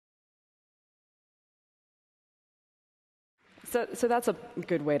So that's a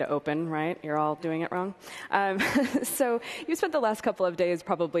good way to open, right? You're all doing it wrong. So you spent the last couple of days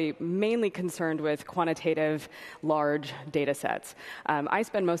probably mainly concerned with quantitative, large data sets. I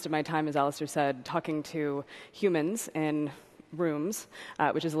spend most of my time, as Alistair said, talking to humans in rooms,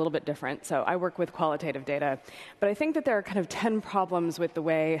 which is a little bit different. So I work with qualitative data. But I think that there are kind of 10 problems with the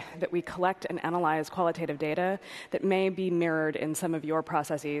way that we collect and analyze qualitative data that may be mirrored in some of your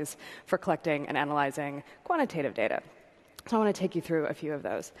processes for collecting and analyzing quantitative data. So I want to take you through a few of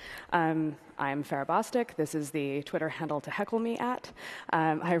those. I'm Farrah Bostic. This is the Twitter handle to heckle me at.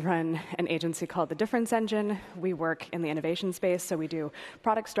 I run an agency called The Difference Engine. We work in the innovation space, so we do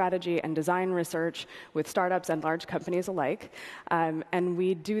product strategy and design research with startups and large companies alike. And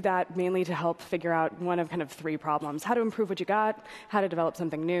we do that mainly to help figure out one of kind of 3 problems: how to improve what you got, how to develop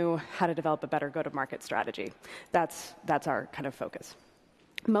something new, how to develop a better go-to-market strategy. That's our kind of focus.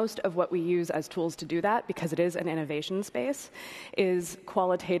 Most of what we use as tools to do that, because it is an innovation space, is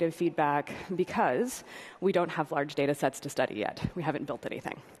qualitative feedback, because we don't have large data sets to study yet. We haven't built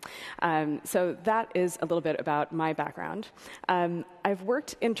anything. So that is a little bit about my background. I've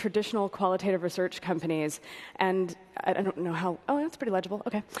worked in traditional qualitative research companies, and I don't know how... Oh, that's pretty legible.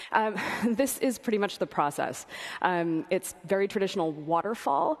 OK. This is pretty much the process. It's very traditional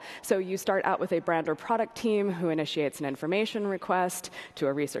waterfall. So you start out with a brand or product team who initiates an information request to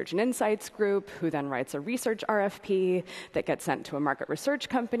a research and insights group, who then writes a research RFP that gets sent to a market research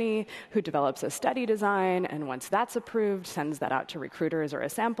company, who develops a study design, and once that's approved, sends that out to recruiters or a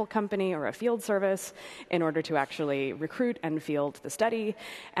sample company or a field service in order to actually recruit and field the study.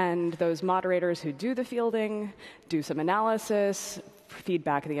 And those moderators who do the fielding do some analysis, feed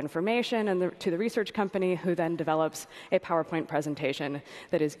back the information to the research company, who then develops a PowerPoint presentation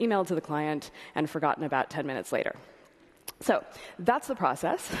that is emailed to the client and forgotten about 10 minutes later. So that's the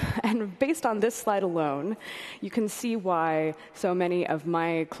process. And based on this slide alone, you can see why so many of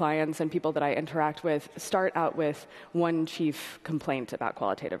my clients and people that I interact with start out with one chief complaint about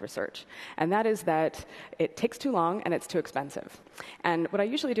qualitative research. And that is that it takes too long and it's too expensive. And what I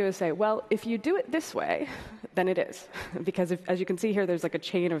usually do is say, well, if you do it this way, then it is. Because as you can see here, there's like a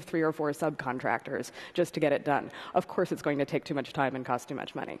chain of 3 or 4 subcontractors just to get it done. Of course, it's going to take too much time and cost too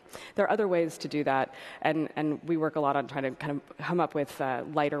much money. There are other ways to do that, and we work a lot on trying to kind of come up with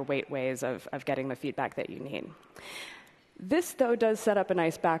lighter weight ways of getting the feedback that you need. This, though, does set up a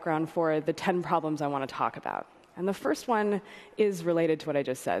nice background for the 10 problems I want to talk about. And the first one is related to what I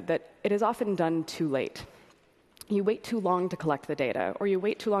just said, that it is often done too late. You wait too long to collect the data, or you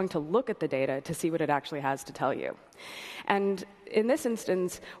wait too long to look at the data to see what it actually has to tell you. And in this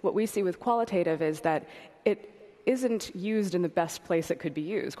instance, what we see with qualitative is that it isn't used in the best place it could be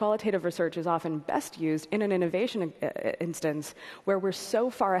used. Qualitative research is often best used in an innovation instance where we're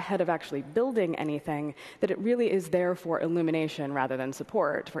so far ahead of actually building anything that it really is there for illumination rather than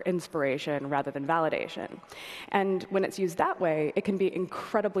support, for inspiration rather than validation. And when it's used that way, it can be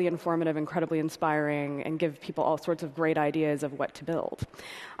incredibly informative, incredibly inspiring, and give people all sorts of great ideas of what to build.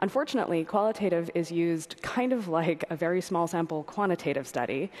 Unfortunately, qualitative is used kind of like a very small sample quantitative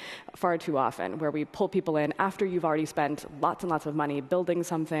study far too often, where we pull people in after you've already spent lots and lots of money building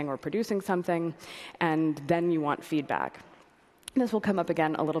something or producing something, and then you want feedback. This will come up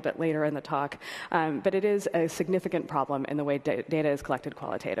again a little bit later in the talk, but it is a significant problem in the way data is collected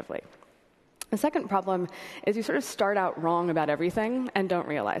qualitatively. The second problem is you sort of start out wrong about everything and don't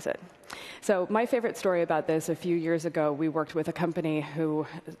realize it. So my favorite story about this, a few years ago, we worked with a company who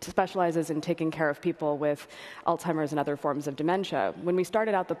specializes in taking care of people with Alzheimer's and other forms of dementia. When we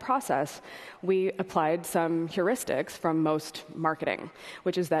started out the process, we applied some heuristics from most marketing,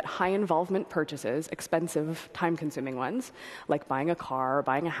 which is that high-involvement purchases, expensive, time-consuming ones, like buying a car or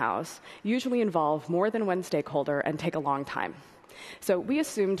buying a house, usually involve more than one stakeholder and take a long time. So we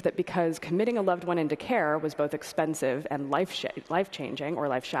assumed that because committing a loved one into care was both expensive and life-changing, or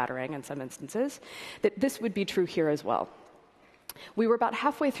life-shattering in some instances, that this would be true here as well. We were about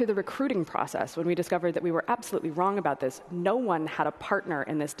halfway through the recruiting process when we discovered that we were absolutely wrong about this. No one had a partner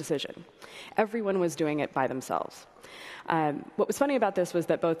in this decision. Everyone was doing it by themselves. What was funny about this was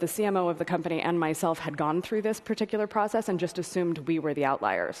that both the CMO of the company and myself had gone through this particular process and just assumed we were the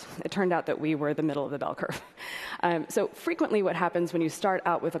outliers. It turned out that we were the middle of the bell curve. So frequently what happens when you start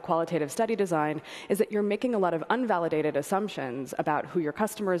out with a qualitative study design is that you're making a lot of unvalidated assumptions about who your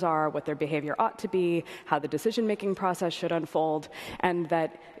customers are, what their behavior ought to be, how the decision-making process should unfold, and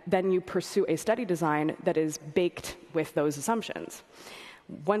that then you pursue a study design that is baked with those assumptions.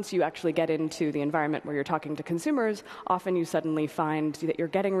 Once you actually get into the environment where you're talking to consumers, often you suddenly find that you're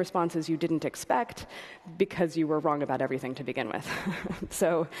getting responses you didn't expect because you were wrong about everything to begin with.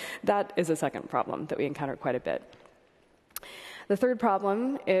 So that is a second problem that we encounter quite a bit. The third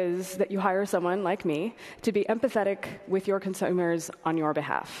problem is that you hire someone like me to be empathetic with your consumers on your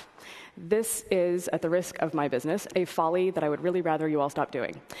behalf. This is, at the risk of my business, a folly that I would really rather you all stop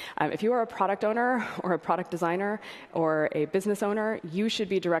doing. If you are a product owner or a product designer or a business owner, you should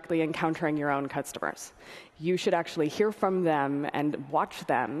be directly encountering your own customers. You should actually hear from them and watch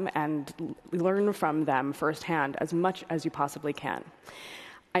them and learn from them firsthand as much as you possibly can.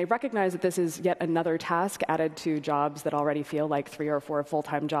 I recognize that this is yet another task added to jobs that already feel like 3 or 4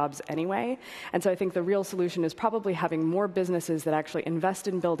 full-time jobs anyway. And so I think the real solution is probably having more businesses that actually invest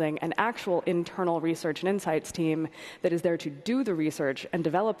in building an actual internal research and insights team that is there to do the research and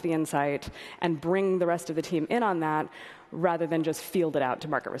develop the insight and bring the rest of the team in on that, rather than just field it out to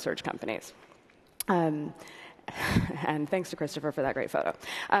market research companies. And thanks to Christopher for that great photo.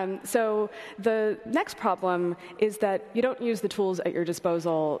 So the next problem is that you don't use the tools at your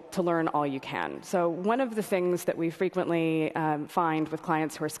disposal to learn all you can. So one of the things that we frequently find with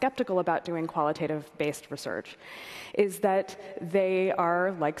clients who are skeptical about doing qualitative-based research is that they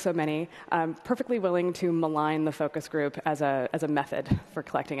are, like so many, perfectly willing to malign the focus group as a method for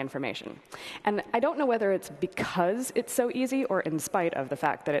collecting information. And I don't know whether it's because it's so easy or in spite of the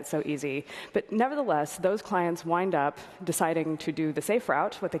fact that it's so easy, but nevertheless, those clients wind up deciding to do the safe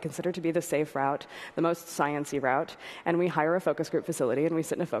route, what they consider to be the safe route, the most science-y route, and we hire a focus group facility, and we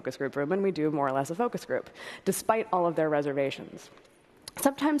sit in a focus group room, and we do more or less a focus group, despite all of their reservations.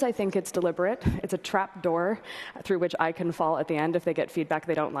 Sometimes I think it's deliberate. It's a trap door through which I can fall at the end if they get feedback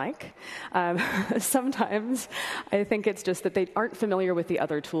they don't like. Sometimes I think it's just that they aren't familiar with the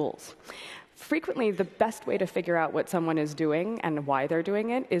other tools. Frequently, the best way to figure out what someone is doing and why they're doing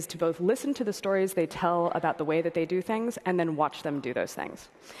it is to both listen to the stories they tell about the way that they do things and then watch them do those things.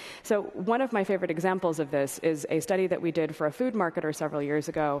 So one of my favorite examples of this is a study that we did for a food marketer several years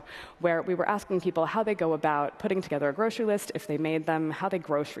ago, where we were asking people how they go about putting together a grocery list, if they made them, how they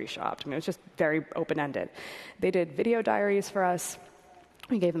grocery shopped. I mean, it was just very open-ended. They did video diaries for us.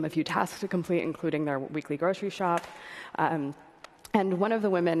 We gave them a few tasks to complete, including their weekly grocery shop. And one of the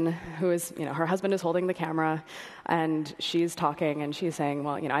women who is, her husband is holding the camera, and she's talking, and she's saying,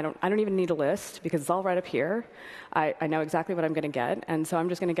 well, I don't even need a list because it's all right up here. I know exactly what I'm going to get, and so I'm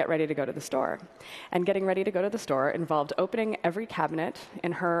just going to get ready to go to the store. And getting ready to go to the store involved opening every cabinet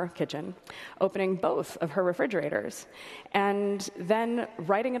in her kitchen, opening both of her refrigerators, and then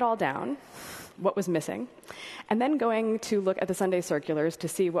writing it all down, what was missing, and then going to look at the Sunday circulars to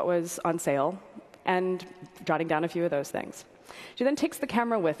see what was on sale, and jotting down a few of those things. She then takes the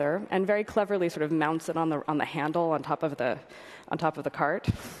camera with her and very cleverly sort of mounts it on the handle on top of the cart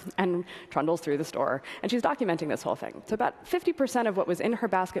and trundles through the store. And she's documenting this whole thing. So about 50% of what was in her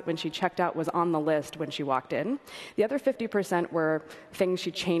basket when she checked out was on the list when she walked in. The other 50% were things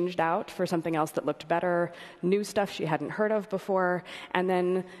she changed out for something else that looked better, new stuff she hadn't heard of before, and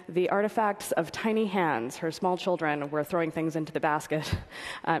then the artifacts of tiny hands. Her small children were throwing things into the basket,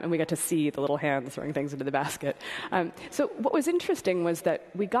 and we got to see the little hands throwing things into the basket. So what was interesting was that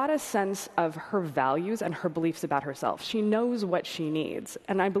we got a sense of her values and her beliefs about herself. She knows what she needs,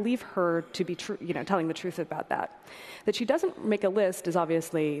 and I believe her to be true, telling the truth about that. That she doesn't make a list is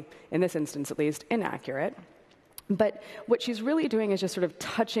obviously, in this instance at least, inaccurate. But what she's really doing is just sort of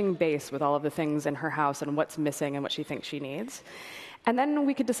touching base with all of the things in her house and what's missing and what she thinks she needs. And then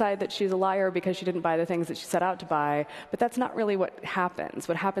we could decide that she's a liar because she didn't buy the things that she set out to buy, but that's not really what happens.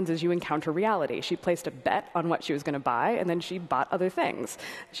 What happens is you encounter reality. She placed a bet on what she was going to buy, and then she bought other things.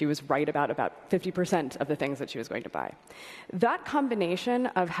 She was right about 50% of the things that she was going to buy. That combination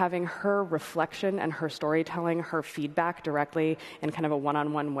of having her reflection and her storytelling, her feedback directly in kind of a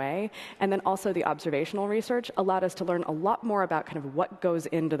one-on-one way, and then also the observational research allowed us to learn a lot more about kind of what goes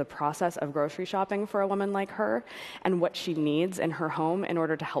into the process of grocery shopping for a woman like her and what she needs in her home in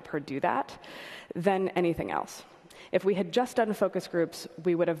order to help her do that than anything else. If we had just done focus groups,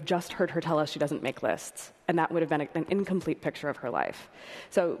 we would have just heard her tell us she doesn't make lists, and that would have been an incomplete picture of her life.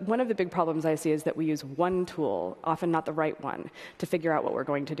 So one of the big problems I see is that we use one tool, often not the right one, to figure out what we're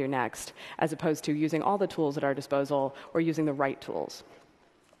going to do next, as opposed to using all the tools at our disposal or using the right tools.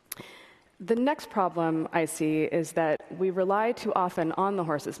 The next problem I see is that we rely too often on the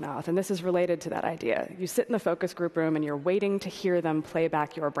horse's mouth, and this is related to that idea. You sit in the focus group room and you're waiting to hear them play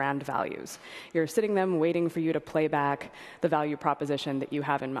back your brand values. You're sitting them waiting for you to play back the value proposition that you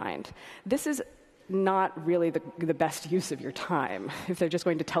have in mind. This is not really the best use of your time. If they're just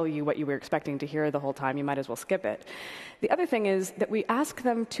going to tell you what you were expecting to hear the whole time, you might as well skip it. The other thing is that we ask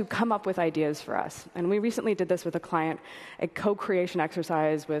them to come up with ideas for us. And we recently did this with a client, a co-creation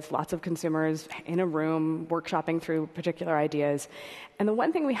exercise with lots of consumers in a room, workshopping through particular ideas. And the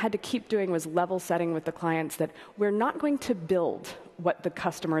one thing we had to keep doing was level setting with the clients that we're not going to build what the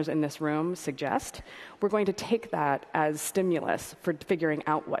customers in this room suggest. We're going to take that as stimulus for figuring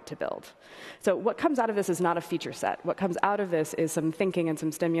out what to build. So what comes out of this is not a feature set. What comes out of this is some thinking and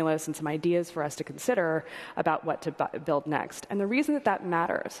some stimulus and some ideas for us to consider about what to build next. And the reason that that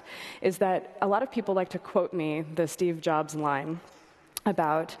matters is that a lot of people like to quote me the Steve Jobs line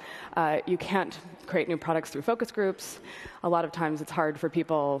about you can't create new products through focus groups. A lot of times it's hard for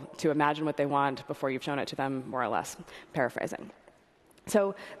people to imagine what they want before you've shown it to them, more or less, paraphrasing.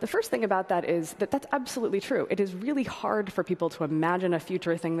 So the first thing about that is that that's absolutely true. It is really hard for people to imagine a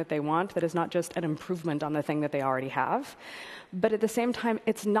future thing that they want that is not just an improvement on the thing that they already have. But at the same time,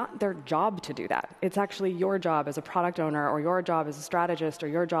 it's not their job to do that. It's actually your job as a product owner, or your job as a strategist, or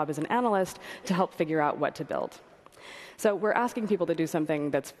your job as an analyst to help figure out what to build. So we're asking people to do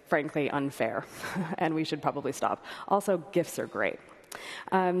something that's frankly unfair, and we should probably stop. Also, gifts are great.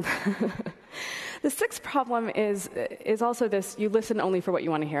 The sixth problem is also this: you listen only for what you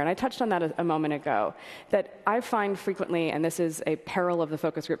want to hear. And I touched on that a moment ago, that I find frequently, and this is a peril of the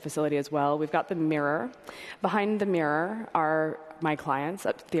focus group facility as well, we've got the mirror. Behind the mirror are my clients,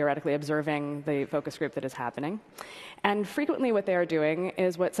 theoretically observing the focus group that is happening. And frequently what they are doing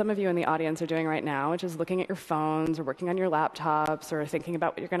is what some of you in the audience are doing right now, which is looking at your phones or working on your laptops or thinking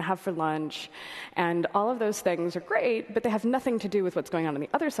about what you're going to have for lunch. And all of those things are great, but they have nothing to do with what's going on the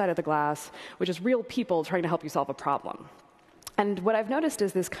other side of the glass, which is real people trying to help you solve a problem. And what I've noticed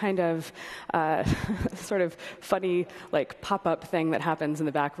is this kind of sort of funny, like, pop-up thing that happens in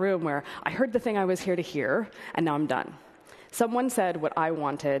the back room where I heard the thing I was here to hear, and now I'm done. Someone said what I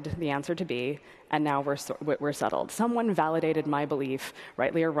wanted the answer to be, and now we're settled. Someone validated my belief,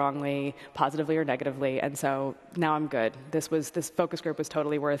 rightly or wrongly, positively or negatively, and so now I'm good. This focus group was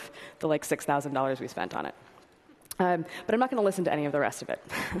totally worth the $6,000 we spent on it. But I'm not going to listen to any of the rest of it.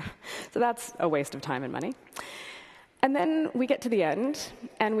 So that's a waste of time and money. And then we get to the end,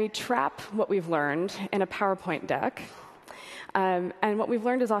 and we trap what we've learned in a PowerPoint deck. And what we've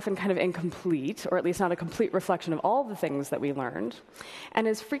learned is often kind of incomplete, or at least not a complete reflection of all the things that we learned, and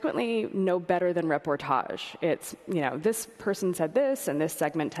is frequently no better than reportage. It's, this person said this, and this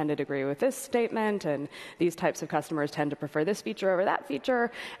segment tended to agree with this statement, and these types of customers tend to prefer this feature over that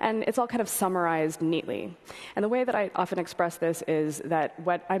feature, and it's all kind of summarized neatly. And the way that I often express this is that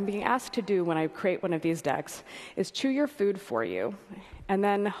what I'm being asked to do when I create one of these decks is chew your food for you, and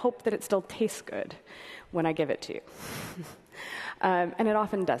then hope that it still tastes good when I give it to you. And it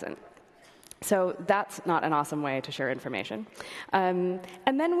often doesn't. So that's not an awesome way to share information. And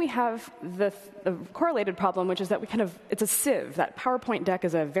then we have the correlated problem, which is that it's a sieve. That PowerPoint deck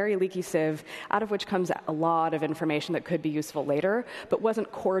is a very leaky sieve, out of which comes a lot of information that could be useful later, but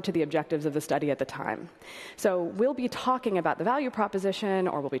wasn't core to the objectives of the study at the time. So we'll be talking about the value proposition,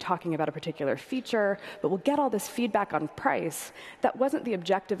 or we'll be talking about a particular feature, but we'll get all this feedback on price. That wasn't the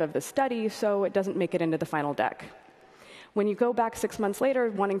objective of the study, so it doesn't make it into the final deck. When you go back 6 months later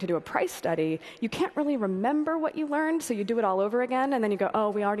wanting to do a price study, you can't really remember what you learned, so you do it all over again, and then you go, oh,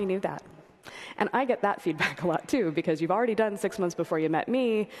 we already knew that. And I get that feedback a lot, too, because you've already done 6 months before you met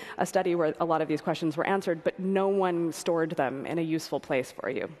me a study where a lot of these questions were answered, but no one stored them in a useful place for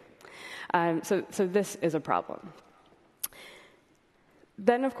you. So this is a problem.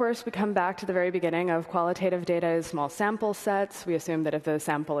 Then, of course, we come back to the very beginning of qualitative data is small sample sets. We assume that if the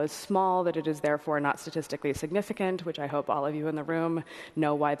sample is small, that it is therefore not statistically significant, which I hope all of you in the room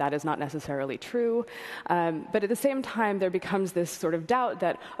know why that is not necessarily true. But at the same time, there becomes this sort of doubt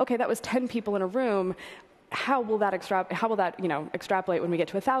that, okay, that was 10 people in a room. How will that extrapolate when we get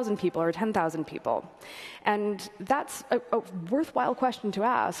to 1,000 people or 10,000 people? And that's a worthwhile question to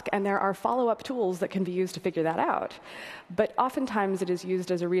ask, and there are follow-up tools that can be used to figure that out. But oftentimes it is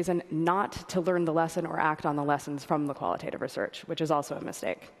used as a reason not to learn the lesson or act on the lessons from the qualitative research, which is also a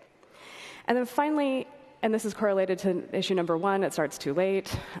mistake. And then finally, and this is correlated to issue number 1, it starts too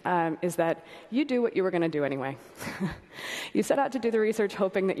late, is that you do what you were going to do anyway. You set out to do the research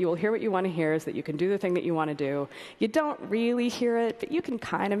hoping that you will hear what you want to hear, so that you can do the thing that you want to do. You don't really hear it, but you can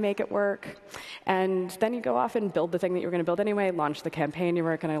kind of make it work. And then you go off and build the thing that you were going to build anyway, launch the campaign you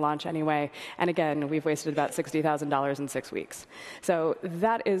were going to launch anyway. And again, we've wasted about $60,000 in 6 weeks. So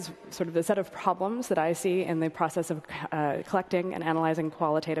that is sort of the set of problems that I see in the process of collecting and analyzing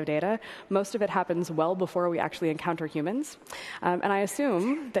qualitative data. Most of it happens well before before we actually encounter humans. And I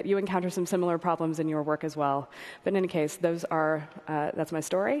assume that you encounter some similar problems in your work as well. But in any case, that's my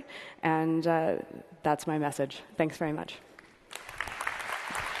story, and that's my message. Thanks very much.